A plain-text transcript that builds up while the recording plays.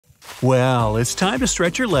Well, it's time to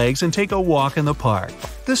stretch your legs and take a walk in the park.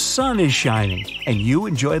 The sun is shining, and you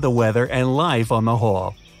enjoy the weather and life on the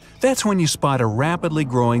whole. That's when you spot a rapidly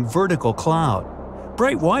growing vertical cloud.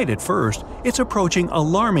 Bright white at first, it's approaching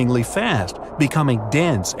alarmingly fast, becoming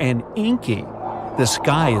dense and inky. The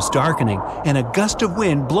sky is darkening, and a gust of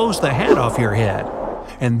wind blows the hat off your head.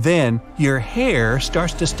 And then your hair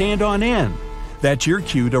starts to stand on end. That's your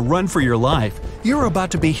cue to run for your life. You're about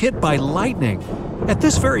to be hit by lightning. At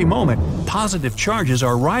this very moment, positive charges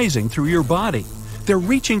are rising through your body. They're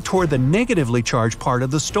reaching toward the negatively charged part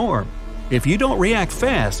of the storm. If you don't react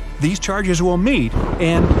fast, these charges will meet,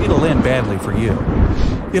 and it'll end badly for you.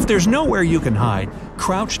 If there's nowhere you can hide,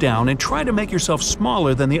 crouch down and try to make yourself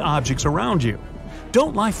smaller than the objects around you.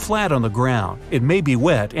 Don't lie flat on the ground. It may be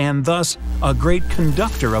wet and thus a great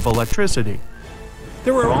conductor of electricity.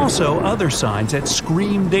 There are also other signs that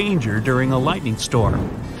scream danger during a lightning storm.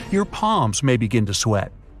 Your palms may begin to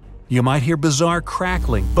sweat. You might hear bizarre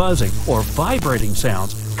crackling, buzzing, or vibrating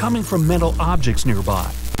sounds coming from metal objects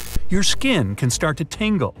nearby. Your skin can start to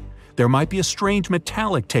tingle. There might be a strange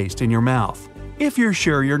metallic taste in your mouth. If you're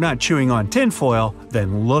sure you're not chewing on tinfoil,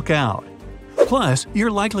 then look out. Plus,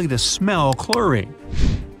 you're likely to smell chlorine.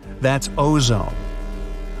 That's ozone.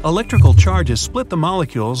 Electrical charges split the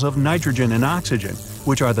molecules of nitrogen and oxygen,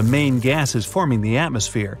 which are the main gases forming the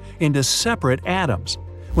atmosphere, into separate atoms.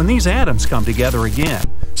 When these atoms come together again,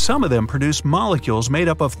 some of them produce molecules made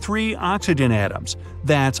up of 3 oxygen atoms.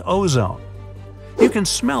 That's ozone. You can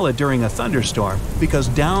smell it during a thunderstorm because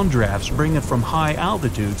downdrafts bring it from high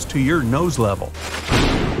altitudes to your nose level.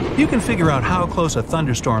 You can figure out how close a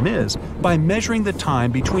thunderstorm is by measuring the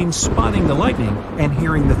time between spotting the lightning and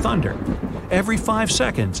hearing the thunder. Every 5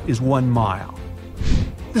 seconds is 1 mile.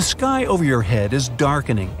 The sky over your head is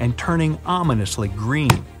darkening and turning ominously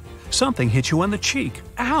green. Something hits you on the cheek.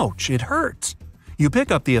 Ouch, it hurts. You pick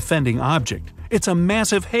up the offending object. It's a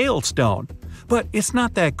massive hailstone. But it's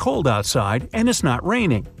not that cold outside and it's not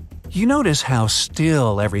raining. You notice how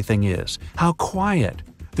still everything is, how quiet.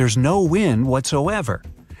 There's no wind whatsoever.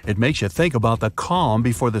 It makes you think about the calm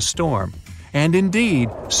before the storm. And indeed,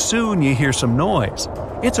 soon you hear some noise.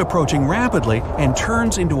 It's approaching rapidly and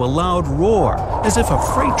turns into a loud roar, as if a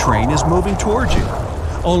freight train is moving towards you.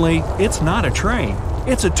 Only, it's not a train.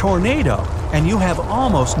 It's a tornado, and you have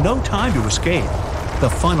almost no time to escape. The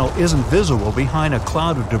funnel isn't visible behind a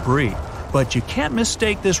cloud of debris, but you can't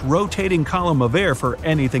mistake this rotating column of air for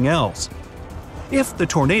anything else. If the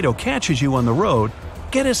tornado catches you on the road,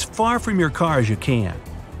 get as far from your car as you can.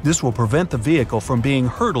 This will prevent the vehicle from being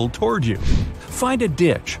hurtled toward you. Find a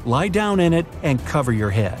ditch, lie down in it, and cover your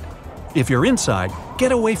head. If you're inside,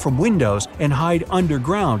 get away from windows and hide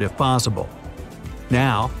underground if possible.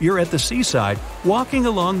 Now, you're at the seaside, walking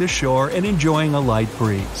along the shore and enjoying a light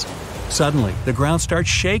breeze. Suddenly, the ground starts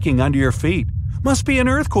shaking under your feet. Must be an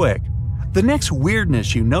earthquake. The next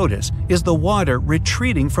weirdness you notice is the water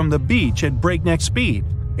retreating from the beach at breakneck speed.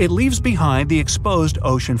 It leaves behind the exposed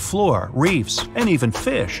ocean floor, reefs, and even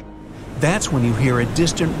fish. That's when you hear a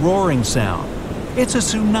distant roaring sound. It's a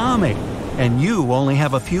tsunami, and you only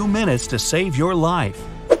have a few minutes to save your life.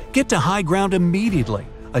 Get to high ground immediately.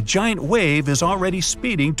 A giant wave is already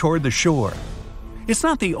speeding toward the shore. It's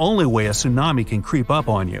not the only way a tsunami can creep up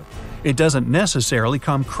on you. It doesn't necessarily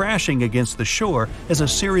come crashing against the shore as a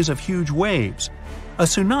series of huge waves. A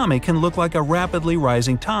tsunami can look like a rapidly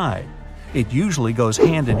rising tide. It usually goes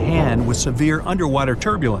hand in hand with severe underwater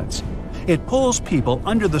turbulence. It pulls people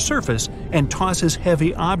under the surface and tosses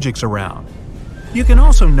heavy objects around. You can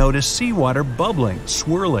also notice seawater bubbling,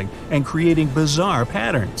 swirling, and creating bizarre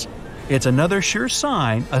patterns. It's another sure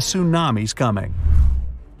sign a tsunami's coming.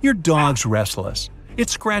 Your dog's restless.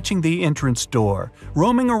 It's scratching the entrance door,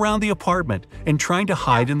 roaming around the apartment, and trying to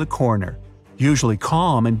hide in the corner. Usually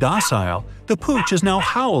calm and docile, the pooch is now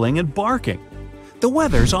howling and barking. The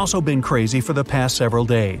weather's also been crazy for the past several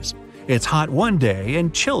days. It's hot one day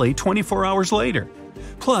and chilly 24 hours later.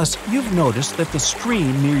 Plus, you've noticed that the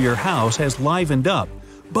stream near your house has livened up,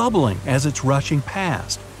 bubbling as it's rushing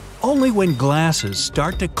past. Only when glasses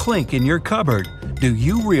start to clink in your cupboard do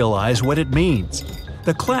you realize what it means.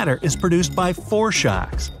 The clatter is produced by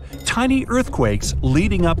foreshocks, tiny earthquakes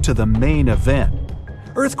leading up to the main event.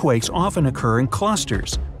 Earthquakes often occur in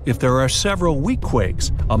clusters. If there are several weak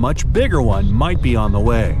quakes, a much bigger one might be on the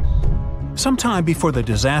way. Sometime before the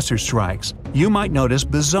disaster strikes, you might notice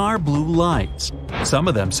bizarre blue lights. Some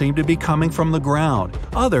of them seem to be coming from the ground,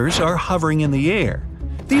 others are hovering in the air.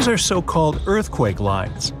 These are so-called earthquake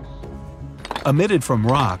lights. Emitted from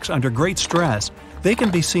rocks under great stress, they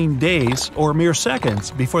can be seen days or mere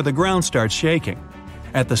seconds before the ground starts shaking.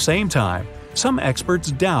 At the same time, some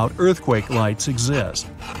experts doubt earthquake lights exist.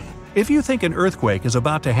 If you think an earthquake is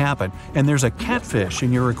about to happen and there's a catfish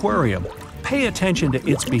in your aquarium, pay attention to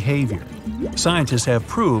its behavior. Scientists have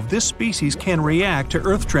proved this species can react to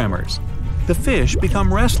earth tremors. The fish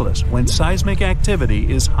become restless when seismic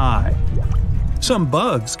activity is high. Some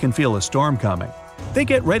bugs can feel a storm coming. They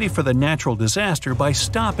get ready for the natural disaster by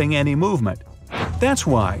stopping any movement. That's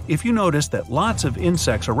why, if you notice that lots of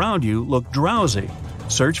insects around you look drowsy,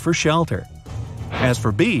 search for shelter. As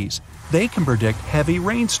for bees, they can predict heavy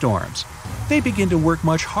rainstorms. They begin to work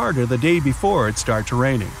much harder the day before it starts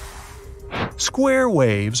raining. Square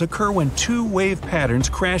waves occur when two wave patterns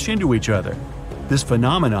crash into each other. This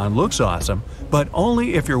phenomenon looks awesome, but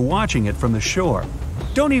only if you're watching it from the shore.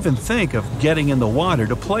 Don't even think of getting in the water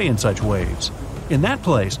to play in such waves. In that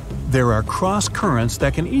place, there are cross currents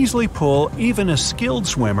that can easily pull even a skilled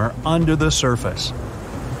swimmer under the surface.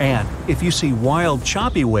 And if you see wild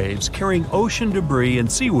choppy waves carrying ocean debris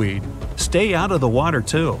and seaweed, stay out of the water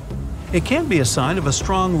too. It can be a sign of a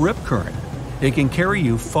strong rip current. It can carry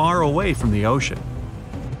you far away from the ocean.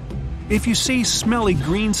 If you see smelly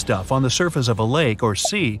green stuff on the surface of a lake or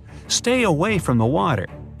sea, stay away from the water.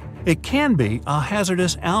 It can be a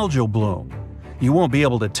hazardous algal bloom. You won't be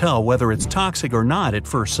able to tell whether it's toxic or not at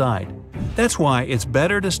first sight. That's why it's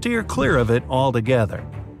better to steer clear of it altogether.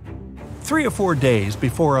 3 or 4 days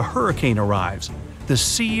before a hurricane arrives, the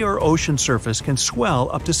sea or ocean surface can swell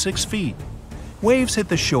up to 6 feet. Waves hit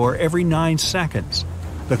the shore every 9 seconds.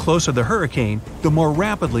 The closer the hurricane, the more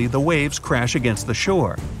rapidly the waves crash against the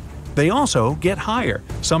shore. They also get higher,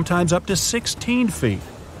 sometimes up to 16 feet.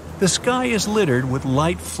 The sky is littered with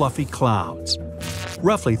light, fluffy clouds.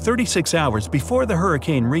 Roughly 36 hours before the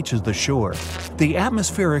hurricane reaches the shore, the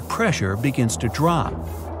atmospheric pressure begins to drop.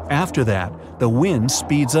 After that, the wind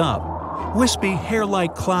speeds up. Wispy,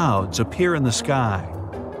 hair-like clouds appear in the sky.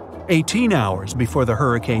 18 hours before the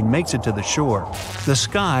hurricane makes it to the shore, the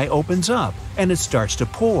sky opens up and it starts to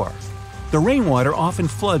pour. The rainwater often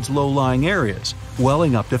floods low-lying areas,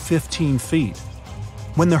 welling up to 15 feet.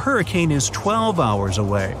 When the hurricane is 12 hours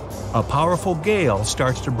away, a powerful gale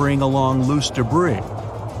starts to bring along loose debris.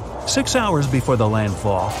 6 hours before the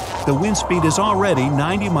landfall, the wind speed is already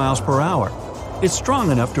 90 miles per hour. It's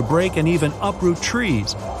strong enough to break and even uproot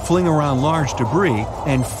trees, fling around large debris,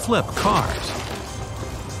 and flip cars.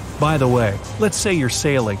 By the way, let's say you're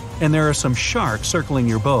sailing and there are some sharks circling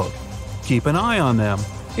your boat. Keep an eye on them.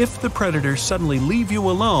 If the predators suddenly leave you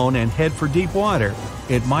alone and head for deep water,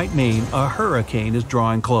 it might mean a hurricane is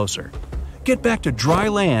drawing closer. Get back to dry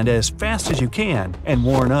land as fast as you can and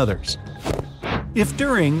warn others. If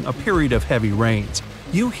during a period of heavy rains,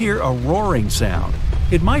 you hear a roaring sound,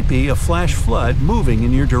 it might be a flash flood moving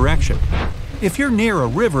in your direction. If you're near a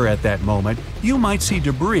river at that moment, you might see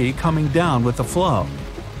debris coming down with the flow.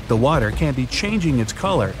 The water can be changing its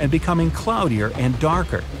color and becoming cloudier and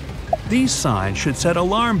darker. These signs should set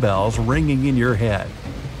alarm bells ringing in your head.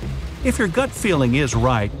 If your gut feeling is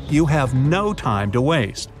right, you have no time to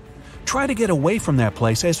waste. Try to get away from that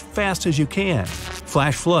place as fast as you can.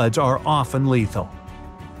 Flash floods are often lethal.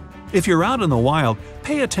 If you're out in the wild,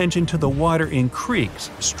 pay attention to the water in creeks,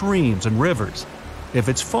 streams, and rivers. If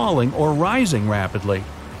it's falling or rising rapidly,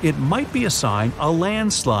 it might be a sign a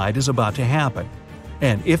landslide is about to happen.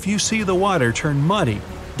 And if you see the water turn muddy,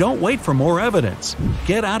 don't wait for more evidence.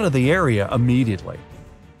 Get out of the area immediately.